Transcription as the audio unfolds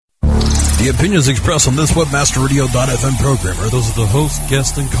The opinions expressed on this WebmasterRadio.fm program are those of the host,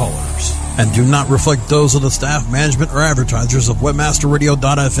 guests, and callers, and do not reflect those of the staff, management, or advertisers of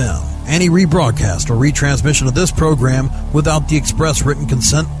WebmasterRadio.fm. Any rebroadcast or retransmission of this program without the express written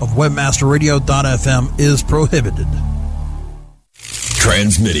consent of WebmasterRadio.fm is prohibited.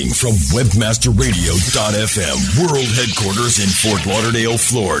 Transmitting from WebmasterRadio.fm, world headquarters in Fort Lauderdale,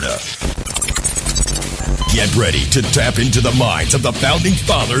 Florida. Get ready to tap into the minds of the founding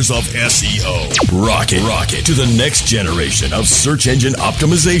fathers of SEO. Rocket to the next generation of search engine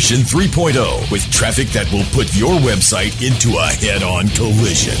optimization 3.0 with traffic that will put your website into a head-on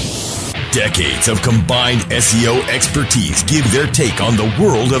collision. Decades of combined SEO expertise give their take on the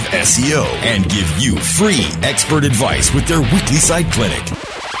world of SEO and give you free expert advice with their weekly site clinic.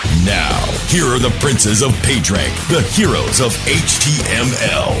 Now, here are the princes of PageRank, the heroes of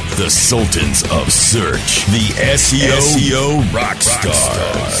HTML, the sultans of search, the SEO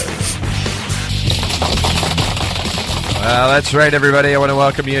Rockstars. Well, that's right, everybody. I want to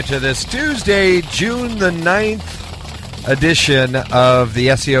welcome you to this Tuesday, June the 9th edition of the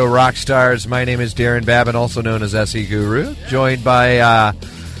SEO Rockstars. My name is Darren Babin, also known as SE Guru, joined by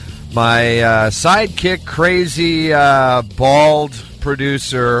my sidekick, crazy, bald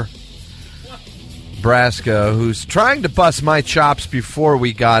producer Brasco, who's trying to bust my chops before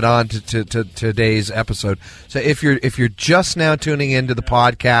we got on to today's episode. So if you're just now tuning into the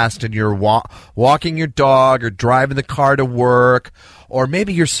podcast and you're walking your dog or driving the car to work, or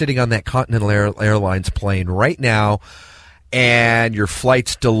maybe you're sitting on that Continental Airlines plane right now and your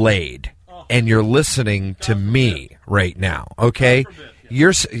flight's delayed and you're listening to me right now, okay?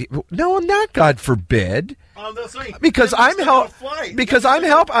 No, not God forbid. Because I'm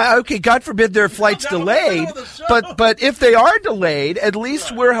okay, God forbid their flight's delayed, but if they are delayed, at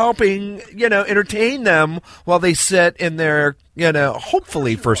least we're helping, entertain them while they sit in their,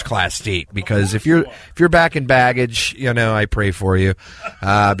 hopefully first class seat. Because if you're back in baggage, I pray for you,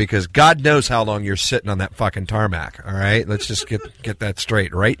 because God knows how long you're sitting on that fucking tarmac. All right, let's just get that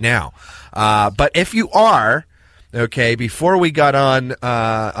straight right now. But if you are, okay, before we got on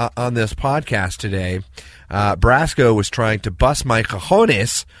this podcast today, Brasco was trying to bust my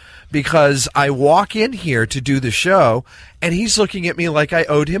cojones because I walk in here to do the show, and he's looking at me like I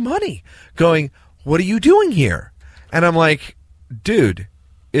owed him money, going, "What are you doing here?" And I'm like, "Dude,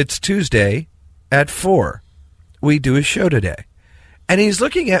 it's Tuesday at 4. We do a show today." And he's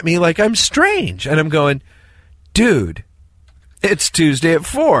looking at me like I'm strange, and I'm going, "Dude, it's Tuesday at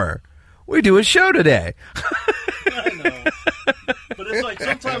 4. We do a show today." I know. But it's like,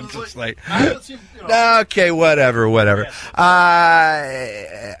 sometimes it's like I haven't seen, Okay, whatever.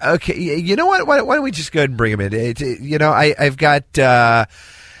 Okay, you know what? Why don't we just go ahead and bring him in? I've got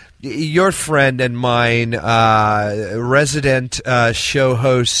your friend and mine, resident show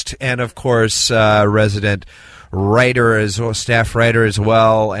host, and of course, resident writer as well, staff writer as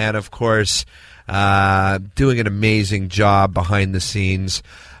well, and of course, doing an amazing job behind the scenes.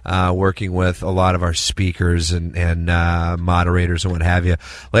 Working with a lot of our speakers and moderators and what have you.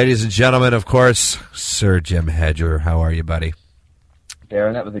 Ladies and gentlemen, of course, Sir Jim Hedger. How are you, buddy?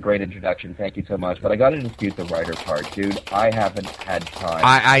 Darren, that was a great introduction. Thank you so much. But I got to dispute the writer part, dude. I haven't had time.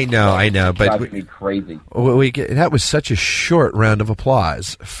 I know. But it drives me crazy. That was such a short round of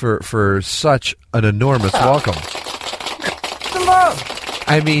applause for such an enormous welcome.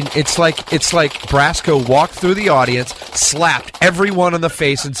 I mean, it's like Brasco walked through the audience, slapped everyone on the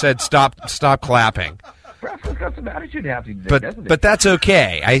face, and said, "Stop clapping." Brasco's got some attitude happening today, doesn't it? But that's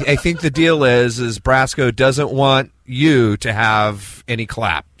okay. I think the deal is Brasco doesn't want you to have any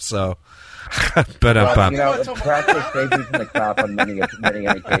clap. So, but Brasco saved me from the clap on many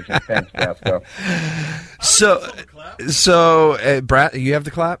occasions. Thanks, Brasco. So, Brad, you have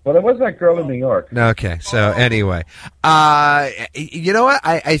the clap? Well, there was that girl in New York. Okay. So anyway, you know what?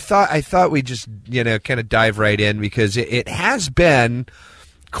 I thought we'd just kind of dive right in because it has been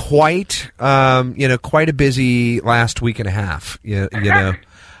quite quite a busy last week and a half.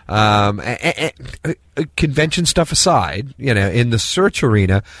 Convention stuff aside, in the search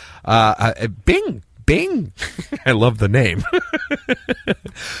arena, Bing. I love the name.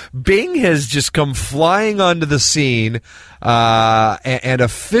 Bing has just come flying onto the scene, and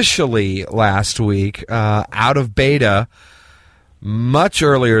officially last week, out of beta much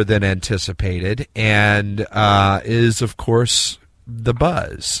earlier than anticipated, and is, of course, the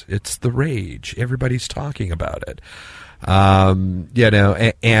buzz. It's the rage. Everybody's talking about it.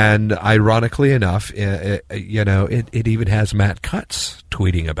 And ironically enough, it even has Matt Cutts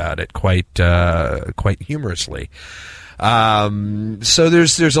tweeting about it quite humorously. So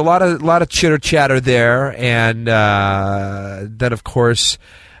there's a lot of chitter chatter there, and then of course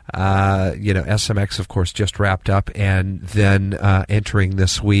SMX, of course, just wrapped up, and then entering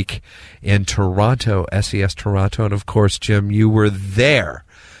this week in Toronto, SES Toronto. And, of course, Jim, you were there.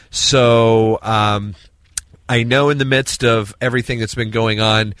 So I know in the midst of everything that's been going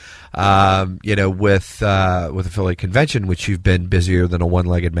on, with Affiliate Convention, which you've been busier than a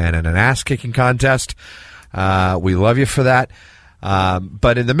one-legged man in an ass-kicking contest. We love you for that.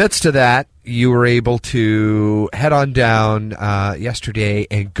 But in the midst of that, you were able to head on down yesterday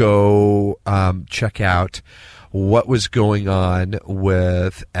and go check out what was going on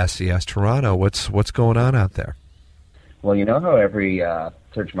with SES Toronto. What's going on out there? Well, you know how every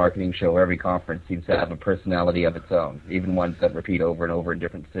search marketing show, every conference seems to have a personality of its own, even ones that repeat over and over in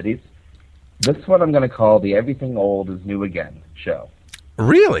different cities? This is what I'm going to call the Everything Old is New Again show.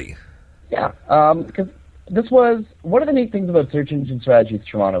 Really? Yeah, because this was one of the neat things about Search Engine Strategies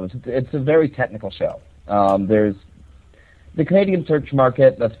Toronto. It's a very technical show. There's the Canadian search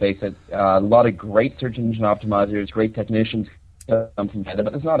market, let's face it, a lot of great search engine optimizers, great technicians come from Canada,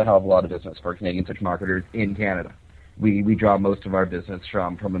 but there's not a hell of a lot of business for Canadian search marketers in Canada. We draw most of our business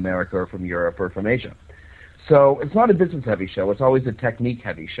from America or from Europe or from Asia. So it's not a business-heavy show. It's always a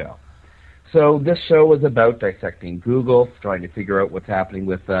technique-heavy show. So this show was about dissecting Google, trying to figure out what's happening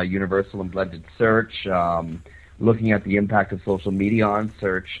with universal and blended search, looking at the impact of social media on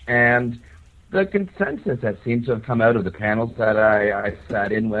search, and the consensus that seems to have come out of the panels that I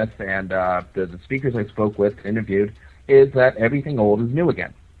sat in with and the speakers I spoke with, interviewed, is that everything old is new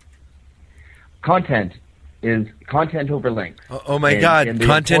again. Content is content over links. Oh my God!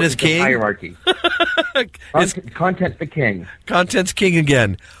 Content is king. Hierarchy. Content's the king. Content's king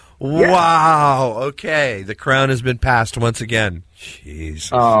again. Yeah. Wow. Okay, the crown has been passed once again. Jesus.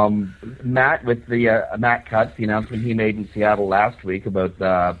 Matt with the Matt Cutts, the announcement he made in Seattle last week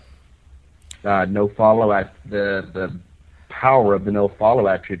about no follow at the power of the no follow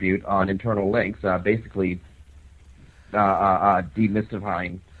attribute on internal links, basically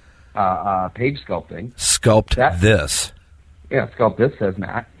demystifying page sculpting. Sculpt this. Yeah, sculpt this, says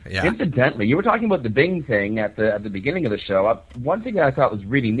Matt. Yeah. Incidentally, you were talking about the Bing thing at the beginning of the show. One thing that I thought was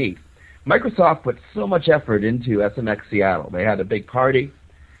really neat, Microsoft put so much effort into SMX Seattle. They had a big party.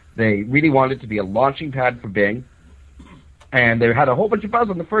 They really wanted it to be a launching pad for Bing. And they had a whole bunch of buzz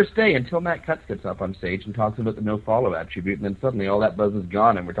on the first day until Matt Cutts gets up on stage and talks about the no-follow attribute, and then suddenly all that buzz is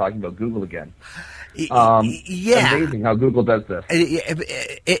gone, and we're talking about Google again. Yeah, amazing how Google does this.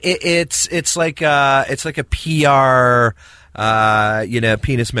 It's like a PR,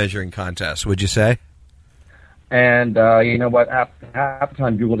 penis measuring contest. Would you say? And you know what? Half the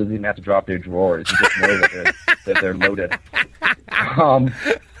time, Google doesn't even have to drop their drawers. You just know that they're loaded.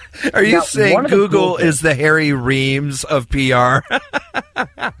 Are you saying Google is the Harry Reams of PR?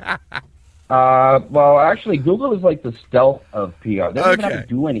 Well, actually, Google is like the stealth of PR. They don't even have to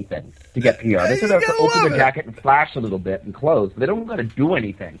do anything to get PR. They sort of have to open their jacket and flash a little bit and close. They don't got to do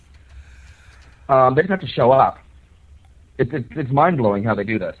anything. They just have to show up. It's mind-blowing how they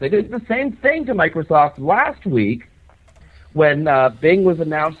do this. They did the same thing to Microsoft last week when Bing was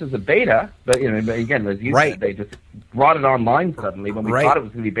announced as a beta, but again, as you said, they just brought it online suddenly when we thought it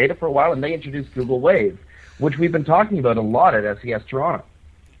was going to be beta for a while, and they introduced Google Wave, which we've been talking about a lot at SES Toronto.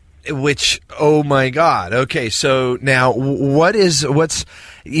 Which, oh my God. Okay, so now look,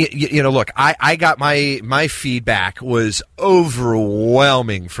 I got my feedback was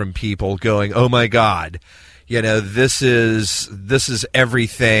overwhelming from people going, oh my God, this is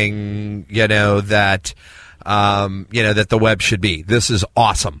everything, that that the web should be. This is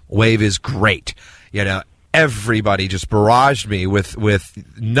awesome. Wave is great. Everybody just barraged me with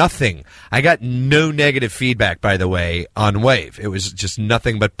nothing. I got no negative feedback, by the way, on Wave. It was just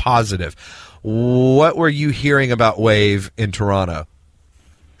nothing but positive. What were you hearing about Wave in Toronto?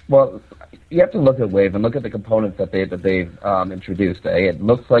 Well, you have to look at Wave and look at the components that they've introduced. It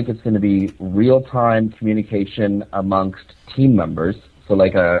looks like it's going to be real-time communication amongst team members. So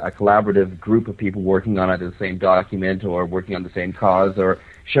like a collaborative group of people working on either the same document or working on the same cause or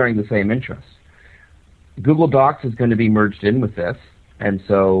sharing the same interests. Google Docs is going to be merged in with this, and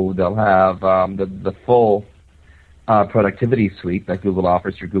so they'll have the full productivity suite that Google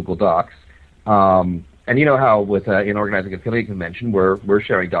offers through Google Docs. And you know how with in organizing affiliate convention, we're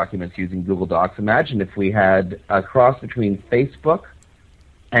sharing documents using Google Docs. Imagine if we had a cross between Facebook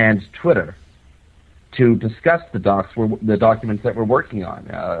and Twitter to discuss the documents that we're working on.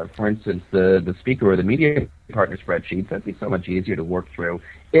 For instance, the speaker or the media partner spreadsheets. That'd be so much easier to work through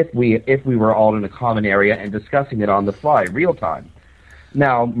if we were all in a common area and discussing it on the fly, real time.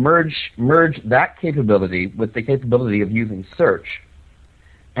 Now merge that capability with the capability of using search,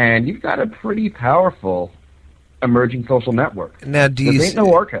 and you've got a pretty powerful emerging social network. Now, do you ain't no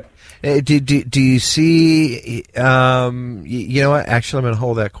Orkut. Do you see? You know what? Actually, I'm going to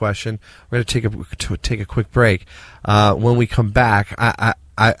hold that question. We're going to take a quick break. When we come back,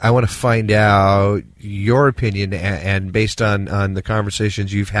 I want to find out your opinion, and based on the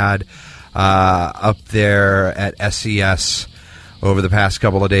conversations you've had up there at SES over the past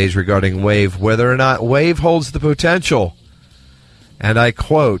couple of days regarding Wave, whether or not Wave holds the potential, and I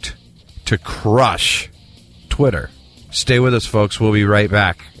quote, to crush Twitter. Stay with us, folks. We'll be right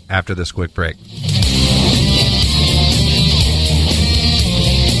back after this quick break.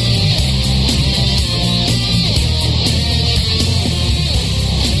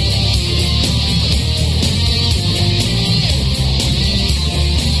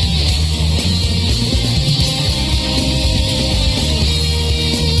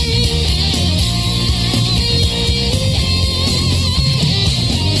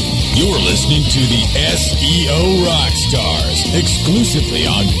 You're listening to the SEO Rockstars, exclusively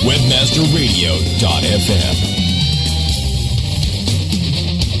on WebmasterRadio.fm.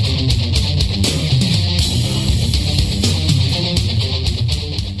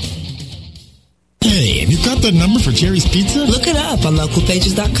 Hey, have you got the number for Jerry's Pizza? Look it up on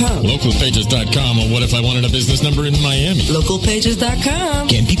localpages.com. Localpages.com. Well, what if I wanted a business number in Miami? Localpages.com.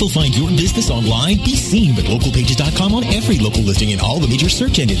 Can people find your business online? Be seen with localpages.com on every local listing in all the major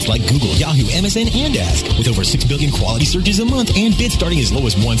search engines like Google, Yahoo, MSN, and Ask. With over 6 billion quality searches a month and bids starting as low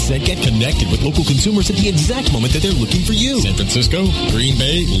as 1 cent, get connected with local consumers at the exact moment that they're looking for you. San Francisco, Green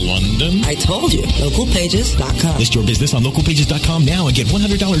Bay, London. I told you. Localpages.com. List your business on localpages.com now and get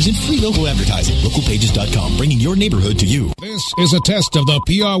 $100 in free local advertising. Localpages.com, bringing your neighborhood to you. This is a test of the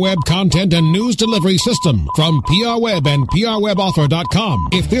PR Web content and news delivery system from PR Web and PRWebAuthor.com.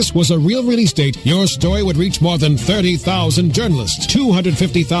 If this was a real release date, your story would reach more than 30,000 journalists,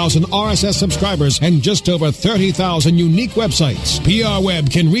 250,000 RSS subscribers, and just over 30,000 unique websites. PR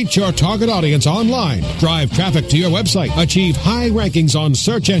Web can reach your target audience online, drive traffic to your website, achieve high rankings on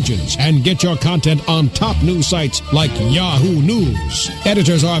search engines, and get your content on top news sites like Yahoo News.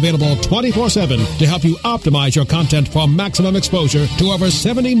 Editors are available 24/7 to help you optimize your content for maximum exposure to over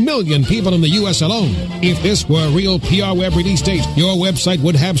 70 million people in the U.S. alone. If this were a real PR Web release date, your website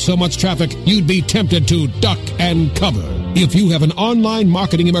would have so much traffic, you'd be tempted to duck and cover. If you have an online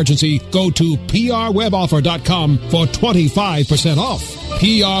marketing emergency, go to PRWebOffer.com for 25% off.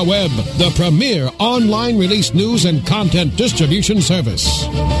 PR Web, the premier online release news and content distribution service.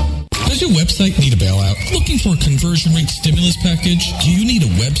 Does your website need a bailout? Looking for a conversion rate stimulus package? Do you need a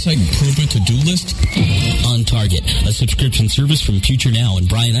website improvement to-do list? On Target, a subscription service from Future Now and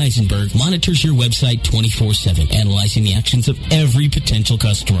Brian Eisenberg, monitors your website 24/7, analyzing the actions of every potential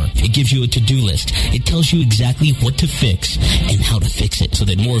customer. It gives you a to-do list. It tells you exactly what to fix and how to fix it so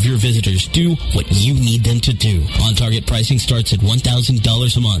that more of your visitors do what you need them to do. On Target pricing starts at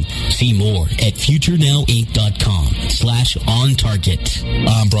 $1,000 a month. See more at futurenow.com/OnTarget.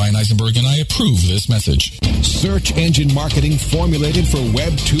 I'm Brian Eisenberg, and I approve this message. Search engine marketing formulated for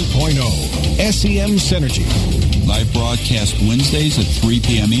Web 2.0. SEM Synergy. Live broadcast Wednesdays at 3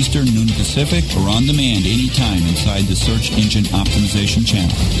 p.m. Eastern, noon Pacific, or on demand anytime inside the Search Engine Optimization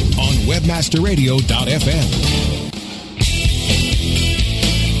channel. On WebmasterRadio.fm.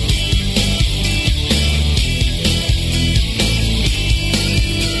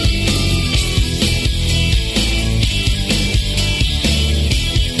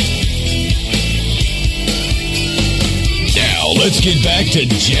 Let's get back to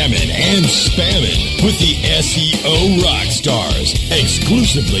jamming and spamming with the SEO Rockstars,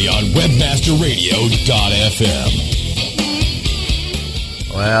 exclusively on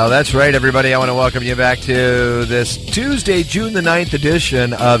WebmasterRadio.fm. Well, that's right, everybody. I want to welcome you back to this Tuesday, June the 9th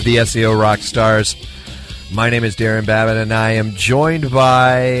edition of the SEO Rockstars. My name is Darren Babbitt, and I am joined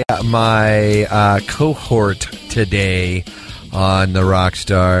by my cohort today on the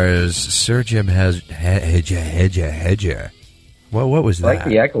Rockstars, Sir Jim Hedger. Well, what was that? I like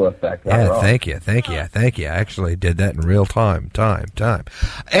the echo effect. Yeah, thank you. I actually did that in real time.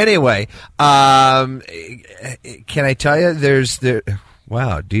 Anyway, can I tell you,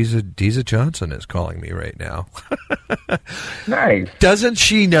 wow, Deeza Johnson is calling me right now. Nice. Doesn't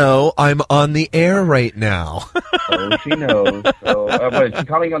she know I'm on the air right now? Oh, she knows. So, but is she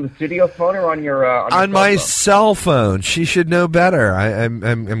calling on the studio phone or on your on my cell phone? She should know better. I'm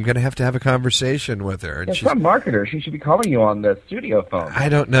going to have a conversation with her. Yeah, she's not a marketer. She should be calling you on the studio phone. I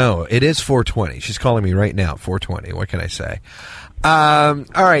don't know. It is 4:20. She's calling me right now. 4:20. What can I say? All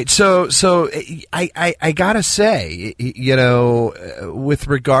right. So I gotta say, you know, with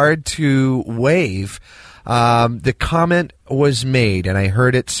regard to Wave, the comment was made, and I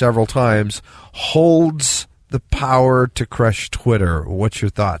heard it several times, holds the power to crush Twitter. What's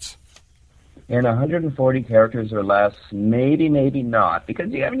your thoughts? In 140 characters or less, maybe not.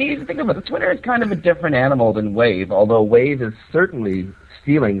 Because you need to think about it. Twitter is kind of a different animal than Wave, although Wave is certainly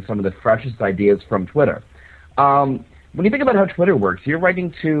stealing some of the freshest ideas from Twitter. When you think about how Twitter works, you're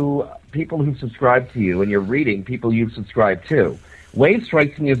writing to people who subscribe to you, and you're reading people you've subscribed to. Wave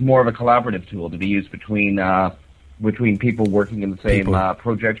strikes me as more of a collaborative tool to be used between people working in the same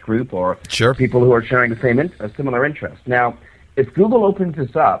project group or people who are sharing the same a similar interest. Now, if Google opens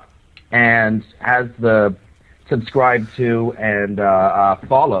this up and has the subscribe to and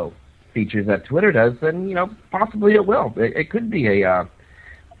follow features that Twitter does, then possibly it will. It could be a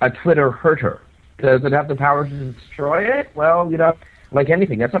Twitter herter. Does it have the power to destroy it? Well, like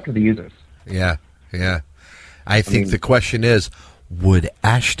anything, that's up to the users. Yeah. I think the question is, would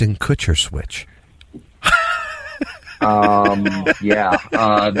Ashton Kutcher switch? Yeah.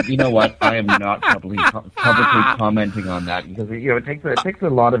 You know what? I am not publicly commenting on that because it takes a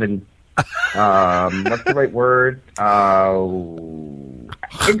lot of what's the right word?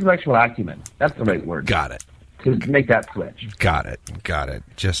 Intellectual acumen. That's the right word. Got it. To make that switch. Got it.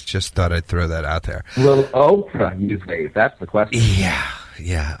 Just thought I'd throw that out there. Will Oprah use Wave? That's the question.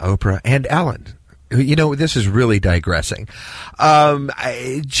 Yeah. Oprah and Ellen. This is really digressing.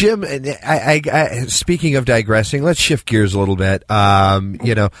 Jim, speaking of digressing, let's shift gears a little bit.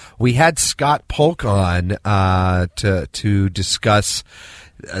 We had Scott Polk on to discuss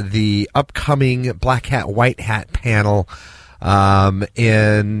the upcoming Black Hat, White Hat panel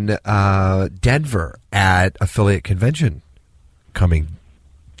in Denver at Affiliate Convention coming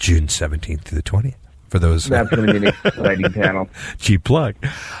June 17th through the 20th. For those, that's going to be an exciting panel. Cheap plug.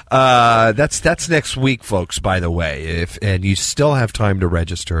 That's next week, folks. By the way, and you still have time to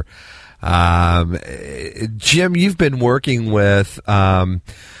register. Jim, you've been working with a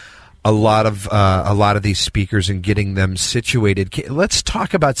lot of these speakers and getting them situated. Let's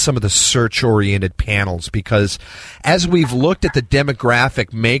talk about some of the search-oriented panels, because as we've looked at the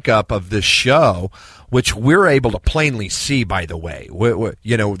demographic makeup of this show, which we're able to plainly see, by the way,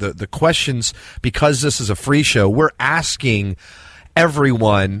 the questions, because this is a free show, we're asking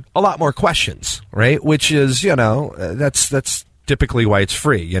everyone a lot more questions, right? Which is, that's typically why it's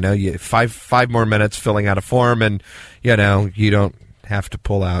free. You 5 more minutes filling out a form, and you don't have to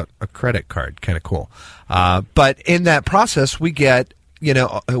pull out a credit card. Kind of cool. But in that process, we get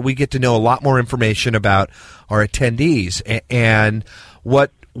to know a lot more information about our attendees, and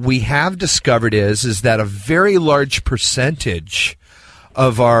what we have discovered is that a very large percentage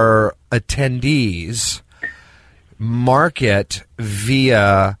of our attendees market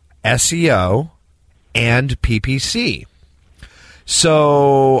via SEO and PPC.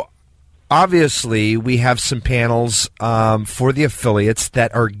 So obviously we have some panels for the affiliates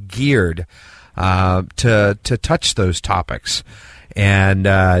that are geared to touch those topics. And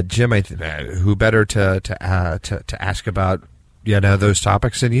Jim, who better to ask about those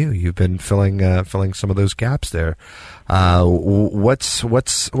topics than you? You've been filling some of those gaps there. What's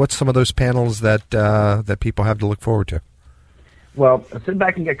some of those panels that people have to look forward to? Well, sit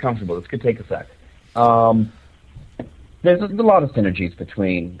back and get comfortable. This could take a sec. There's a lot of synergies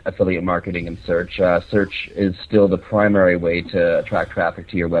between affiliate marketing and search. Search is still the primary way to attract traffic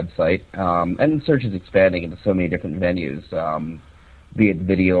to your website, and search is expanding into so many different venues. Be it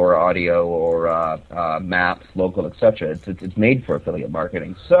video or audio or maps, local, etc. It's made for affiliate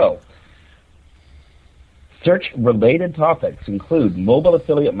marketing. So, search-related topics include mobile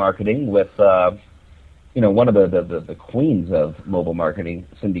affiliate marketing with, one of the queens of mobile marketing,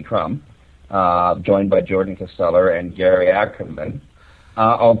 Cindy Crum, joined by Jordan Costellar and Gary Ackerman.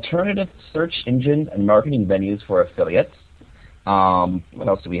 Alternative search engine and marketing venues for affiliates. What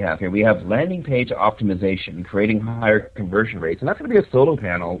else do we have here? We have landing page optimization, creating higher conversion rates, and that's going to be a solo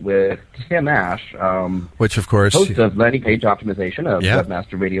panel with Tim Ash, which of course host of landing page optimization, a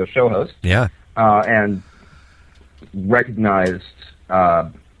Webmaster Radio show host, and recognized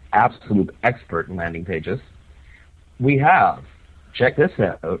absolute expert in landing pages. We have, check this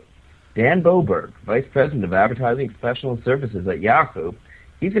out, Dan Boberg, Vice President of Advertising and Professional Services at Yahoo.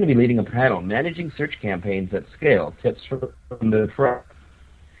 He's going to be leading a panel, Managing Search Campaigns at Scale, Tips from the Pros.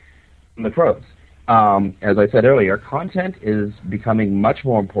 As I said earlier, content is becoming much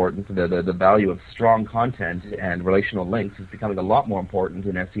more important. The value of strong content and relational links is becoming a lot more important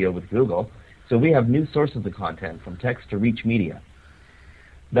in SEO with Google. So we have new sources of content, from text to reach media.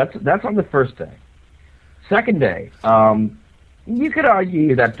 That's on the first day. Second day, you could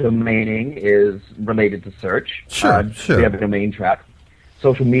argue that domaining is related to search. Sure. We have a domain track.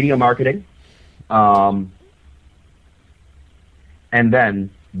 Social media marketing, and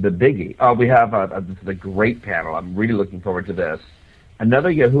then the biggie. Oh, we have this is a great panel. I'm really looking forward to this.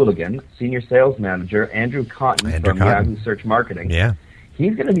 Another Yahooligan, Senior Sales Manager, Andrew Cotton from Yahoo Search Marketing. Yeah.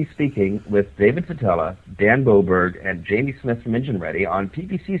 He's going to be speaking with David Fatella, Dan Boberg, and Jamie Smith from Engine Ready on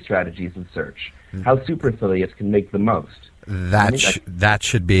PPC strategies in search, how super affiliates can make the most. That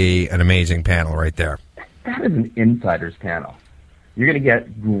should be an amazing panel right there. That is an insider's panel. You're going to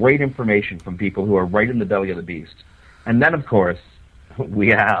get great information from people who are right in the belly of the beast. And then, of course, we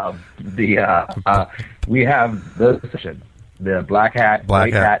have the session, the black hat,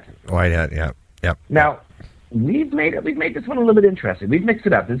 white hat. White hat, yeah. Yep. Now, we've made this one a little bit interesting. We've mixed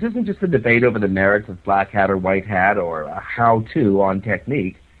it up. This isn't just a debate over the merits of black hat or white hat or a how-to on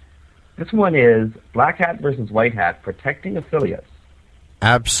technique. This one is black hat versus white hat, protecting affiliates.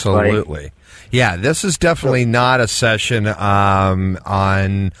 Absolutely. Yeah, this is definitely not a session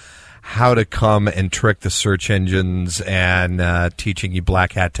on how to come and trick the search engines and teaching you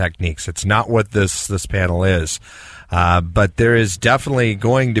black hat techniques. It's not what this panel is. But there is definitely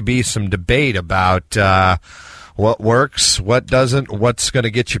going to be some debate about what works, what doesn't, what's going to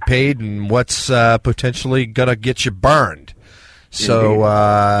get you paid, and what's potentially going to get you burned. So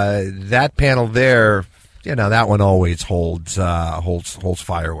that panel there, that one always holds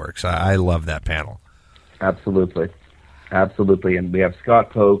fireworks. I love that panel. Absolutely. And we have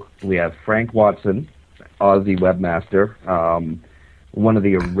Scott Polk, we have Frank Watson, Aussie webmaster, one of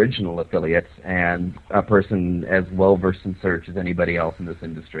the original affiliates, and a person as well versed in search as anybody else in this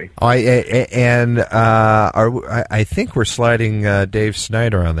industry. I think we're sliding Dave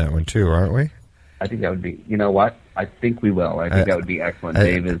Snyder on that one too, aren't we? I think that would be. You know what? I think we will. I think that would be excellent.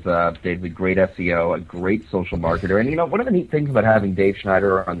 Dave's a great SEO, a great social marketer, and one of the neat things about having Dave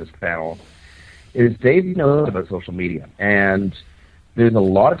Schneider on this panel is Dave knows about social media, and there's a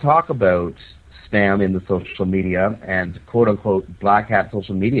lot of talk about spam in the social media and quote-unquote black hat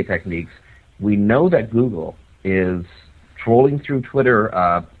social media techniques. We know that Google is trolling through Twitter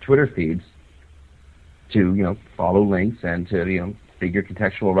feeds to follow links and to figure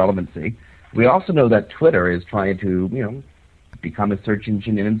contextual relevancy. We also know that Twitter is trying to become a search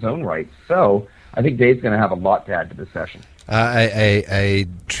engine in its own right. So I think Dave's going to have a lot to add to this session. I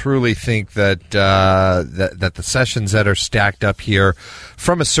truly think that that the sessions that are stacked up here,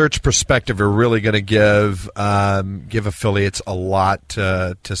 from a search perspective, are really going to give affiliates a lot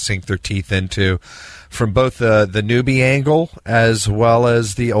to sink their teeth into, from both the newbie angle as well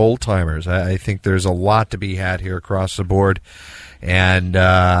as the old timers. I think there's a lot to be had here across the board. And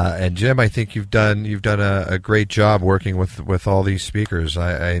Jim, I think you've done a great job working with all these speakers.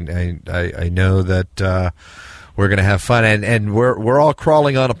 I know that we're going to have fun, and we're all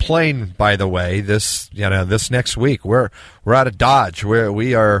crawling on a plane. By the way, this next week we're out of Dodge.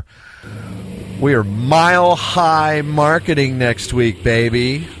 We are mile high marketing next week,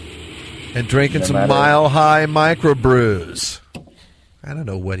 baby, and drinking some mile high microbrews. I don't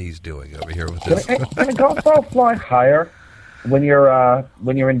know what he's doing over here with this. Can a golf ball fly higher when you're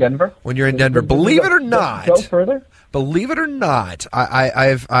in Denver? When you're in Denver, believe it or not. Go further. Believe it or not,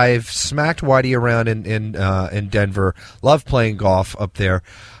 I've smacked Whitey around in Denver. Love playing golf up there.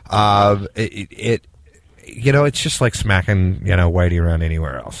 It's just like smacking Whitey around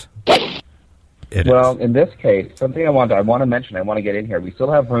anywhere else. In this case, something I want to mention. I want to get in here. We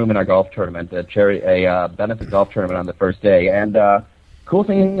still have room in our golf tournament, a benefit golf tournament on the first day. And cool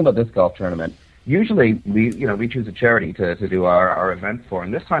thing about this golf tournament, usually we choose a charity to do our event for,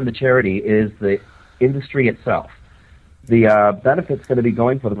 and this time the charity is the industry itself. The benefit's going to be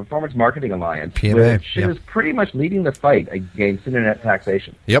going for the Performance Marketing Alliance, PMA, which is pretty much leading the fight against internet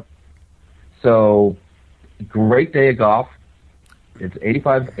taxation. Yep. So, great day of golf. It's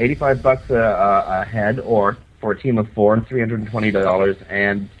 $85 a head, or for a team of four, $320,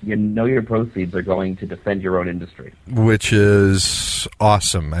 and your proceeds are going to defend your own industry, which is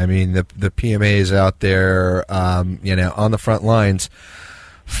awesome. I mean, the PMA is out there, on the front lines,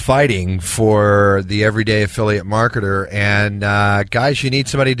 fighting for the everyday affiliate marketer, and guys, you need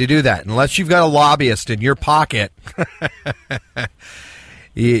somebody to do that. Unless you've got a lobbyist in your pocket,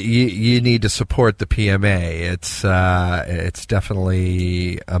 you need to support the PMA. It's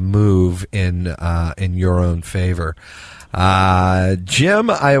definitely a move in your own favor. Jim,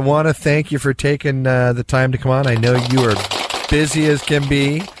 I want to thank you for taking the time to come on. I know you are busy as can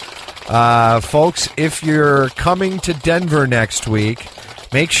be. Folks, if you're coming to Denver next week,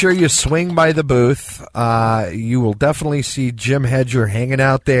 make sure you swing by the booth. You will definitely see Jim Hedger hanging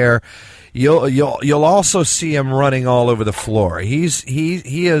out there. You'll also see him running all over the floor. He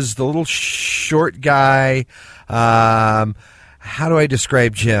is the little short guy. How do I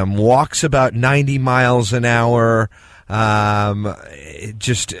describe Jim? Walks about 90 miles an hour.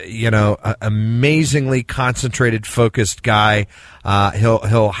 Just, amazingly concentrated, focused guy.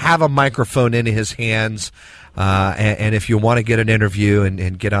 He'll have a microphone in his hands. And if you want to get an interview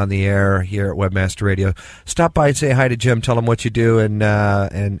and get on the air here at Webmaster Radio, stop by and say hi to Jim. Tell him what you do,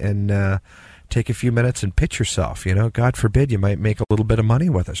 and take a few minutes and pitch yourself. God forbid you might make a little bit of money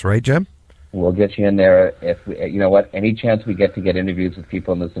with us, right, Jim? We'll get you in there. If you know what, any chance we get to get interviews with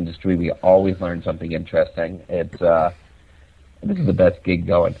people in this industry, we always learn something interesting. This is the best gig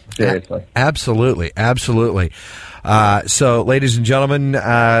going. Seriously, absolutely. So, ladies and gentlemen,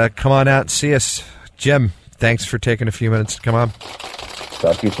 come on out and see us, Jim. Thanks for taking a few minutes to come on.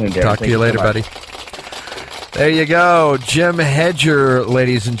 Talk to you soon, Darren. Talk to you later, buddy. There you go. Jim Hedger,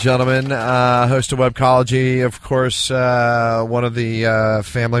 ladies and gentlemen, host of Webcology, of course, one of the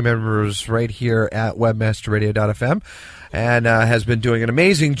family members right here at WebmasterRadio.fm, and has been doing an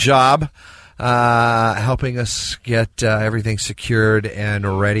amazing job helping us get everything secured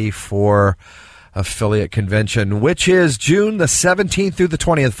and ready for Affiliate Convention, which is June the 17th through the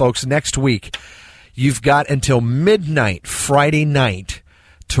 20th, folks, next week. You've got until midnight Friday night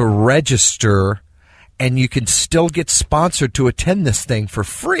to register, and you can still get sponsored to attend this thing for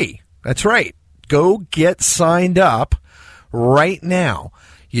free. That's right. Go get signed up right now.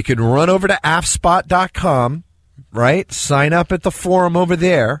 You can run over to AppSpot.com, right? Sign up at the forum over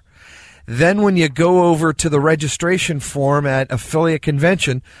there. Then when you go over to the registration form at Affiliate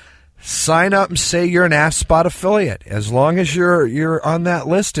Convention, sign up and say you're an AppSpot affiliate. As long as you're on that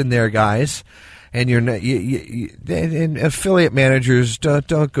list in there, guys. And you're not, and affiliate managers,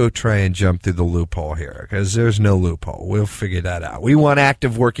 don't go try and jump through the loophole here, because there's no loophole. We'll figure that out. We want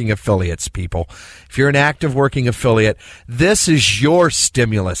active working affiliates, people. If you're an active working affiliate, this is your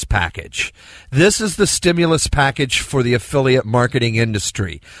stimulus package. This is the stimulus package for the affiliate marketing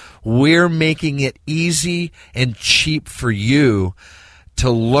industry. We're making it easy and cheap for you to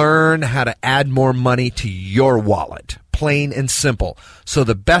learn how to add more money to your wallet. Plain and simple. So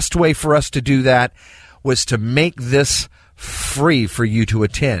the best way for us to do that was to make this free for you to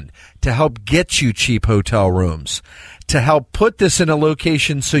attend, to help get you cheap hotel rooms, to help put this in a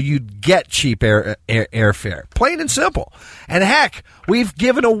location so you'd get cheap airfare. Plain and simple. And heck, we've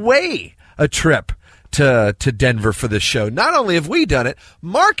given away a trip to Denver for this show. Not only have we done it,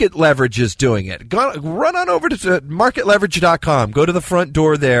 Market Leverage is doing it. Run on over to marketleverage.com. Go to the front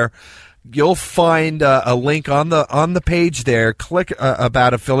door there. You'll find a link on the page there. Click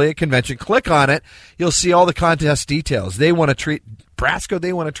about Affiliate Convention. Click on it. You'll see all the contest details. They want to treat Brasco.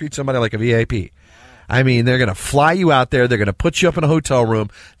 They want to treat somebody like a VIP. I mean, they're going to fly you out there. They're going to put you up in a hotel room.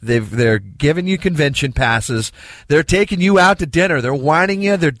 They're giving you convention passes. They're taking you out to dinner. They're wining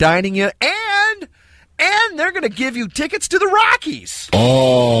you. They're dining you, and they're going to give you tickets to the Rockies.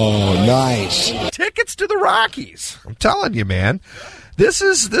 Oh, nice. Tickets to the Rockies. I'm telling you, man. This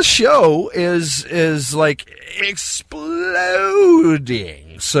show is like exploding.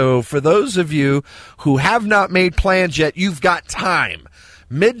 So for those of you who have not made plans yet, you've got time.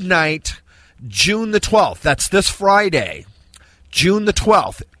 Midnight, June the 12th. That's this Friday, June the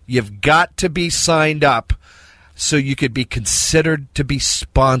 12th. You've got to be signed up so you could be considered to be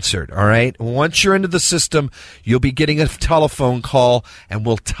sponsored, all right? Once you're into the system, you'll be getting a telephone call, and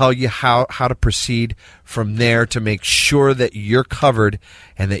we'll tell you how to proceed from there to make sure that you're covered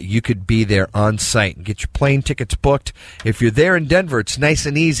and that you could be there on site and get your plane tickets booked. If you're there in Denver, it's nice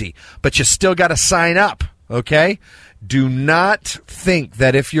and easy, but you still got to sign up, okay? Do not think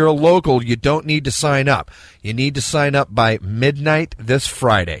that if you're a local, you don't need to sign up. You need to sign up by midnight this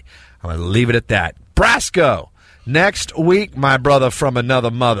Friday. I'm going to leave it at that. Brasco! Next week, my brother from another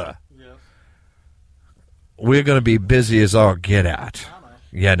mother. Yes. We're going to be busy as all get out.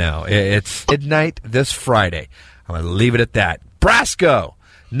 Yeah, no, it's midnight this Friday. I'm going to leave it at that. Brasco!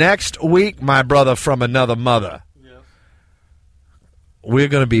 Next week, my brother from another mother. Yes. We're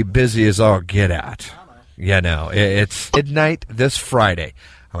going to be busy as all get out. Yeah, no, it's midnight this Friday.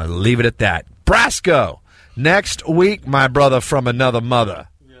 I'm going to leave it at that. Brasco! Next week, my brother from another mother.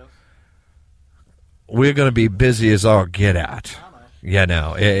 We're going to be busy as all get out. Yeah,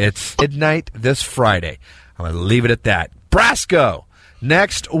 no, it's midnight this Friday. I'm going to leave it at that. Brasco!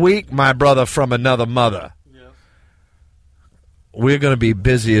 Next week, my brother from another mother. We're going to be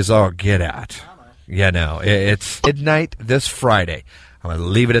busy as all get out. Yeah, no, it's midnight this Friday. I'm going to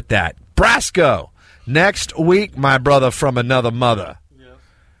leave it at that. Brasco! Next week, my brother from another mother.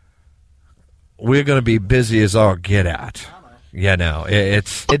 We're going to be busy as all get out. Yeah, no,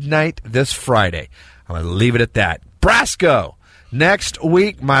 it's midnight this Friday. I'm going to leave it at that. Brasco! Next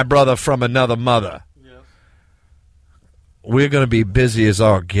week, my brother from another mother. We're going to be busy as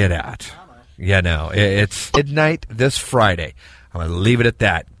all get out. Yeah, no, it's midnight this Friday. I'm going to leave it at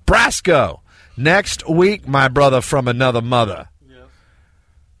that. Brasco, next week, my brother from another mother.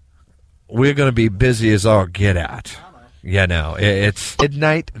 We're going to be busy as all get out. Yeah, no, it's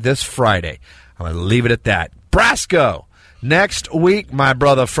midnight this Friday. I'm going to leave it at that. Brasco, next week, my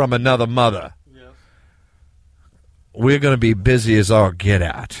brother from another mother. We're going to be busy as all get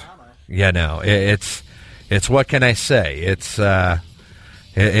out. Yeah, no, it's what can I say?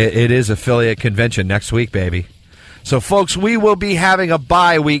 It is affiliate convention next week, baby. So, folks, we will be having a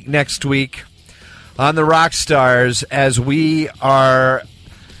bye week next week on the Rockstars as we are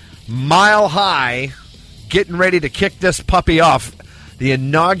mile high getting ready to kick this puppy off. The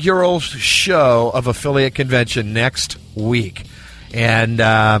inaugural show of affiliate convention next week. And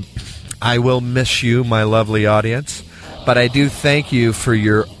I will miss you, my lovely audience. But I do thank you for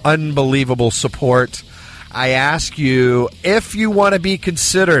your unbelievable support. I ask you if you want to be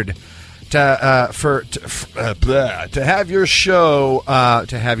considered to have your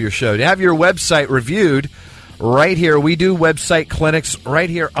website reviewed right here. We do website clinics right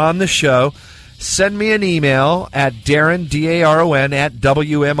here on the show. Send me an email at Darren, DARON, at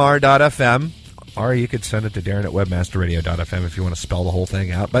WMR.fm. Or you could send it to Darren at webmasterradio.fm if you want to spell the whole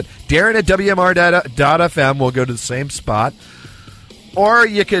thing out. But Darren at WMR.fm will go to the same spot. Or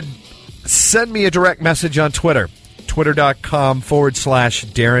you could send me a direct message on Twitter,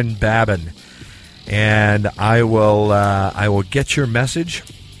 twitter.com/Darren Babin. And I will get your message.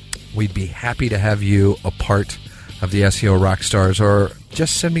 We'd be happy to have you a part of the SEO Rockstars, or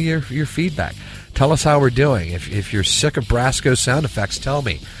just send me your feedback. Tell us how we're doing. If you're sick of Brasco sound effects, tell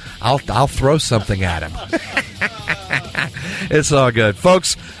me. I'll throw something at him. It's all good.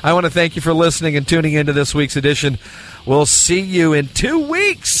 Folks, I want to thank you for listening and tuning into this week's edition. We'll see you in 2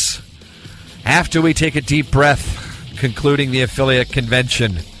 weeks after we take a deep breath, concluding the affiliate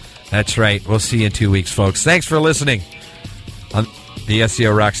convention. That's right. We'll see you in 2 weeks, folks. Thanks for listening on the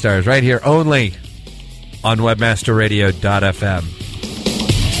SEO Rockstars right here only on webmasterradio.fm.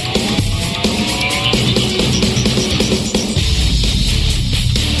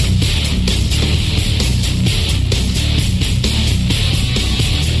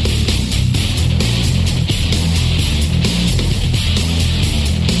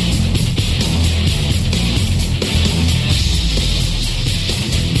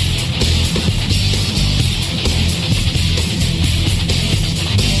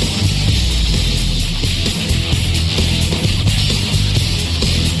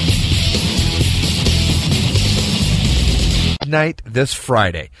 Night this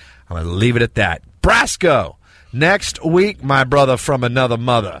Friday. I'm going to leave it at that. Brasco, next week, my brother from another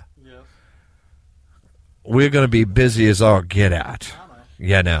mother. We're going to be busy as all get out.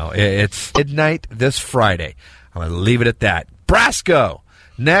 Yeah, no, it's midnight this Friday. I'm going to leave it at that. Brasco,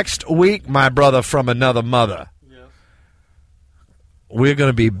 next week, my brother from another mother. We're going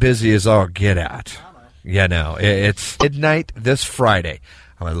to be busy as all get out. Yeah, no, it's midnight this Friday.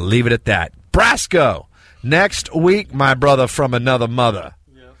 I'm going to leave it at that. Brasco, next week, my brother from another mother.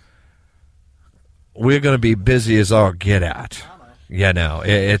 We're going to be busy as all get out. Yeah, no,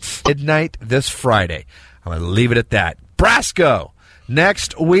 it's midnight this Friday. I'm going to leave it at that. Brasco,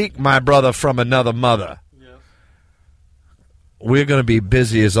 next week, my brother from another mother. We're going to be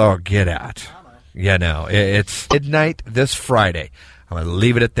busy as all get out. Yeah, no, it's midnight this Friday. I'm going to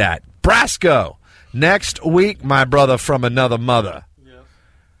leave it at that. Brasco, next week, my brother from another mother.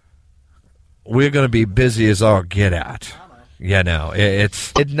 We're going to be busy as all get out. Yeah, no,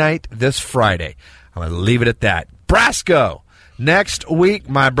 it's midnight this Friday. I'm going to leave it at that. Brasco, next week,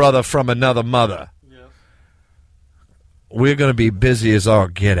 my brother from another mother. We're going to be busy as all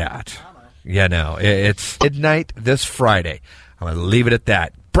get out. Yeah, no, it's midnight this Friday. I'm going to leave it at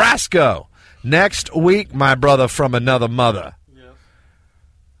that. Brasco, next week, my brother from another mother.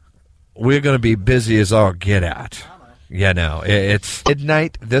 We're going to be busy as all get out. Yeah, no, it's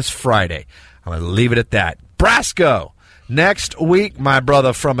midnight this Friday. I'm going to leave it at that. Brasco, next week, my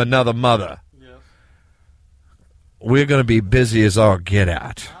brother from another mother. We're going to be busy as all get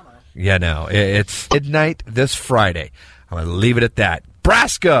out. Yeah, no, it's midnight this Friday. I'm going to leave it at that.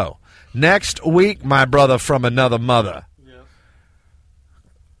 Brasco, next week, my brother from another mother.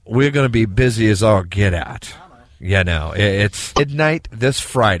 We're going to be busy as all get out. Yeah, no, it's midnight this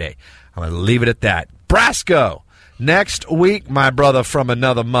Friday. I'm going to leave it at that. Brasco, next week, my brother from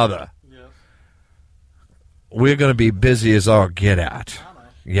another mother. We're going to be busy as all get out.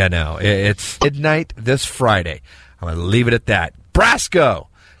 Yeah, no, it's midnight this Friday. I'm going to leave it at that. Brasco,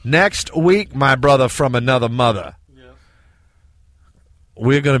 next week, my brother from another mother.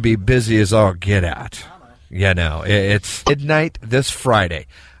 We're going to be busy as all get out. Yeah, no, it's midnight this Friday.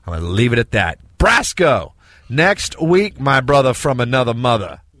 I'm I'm going to leave it at that. Brasco, next week, my brother from another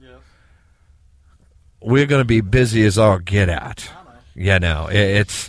mother. Yes. We're going to be busy as all get out. You know, it's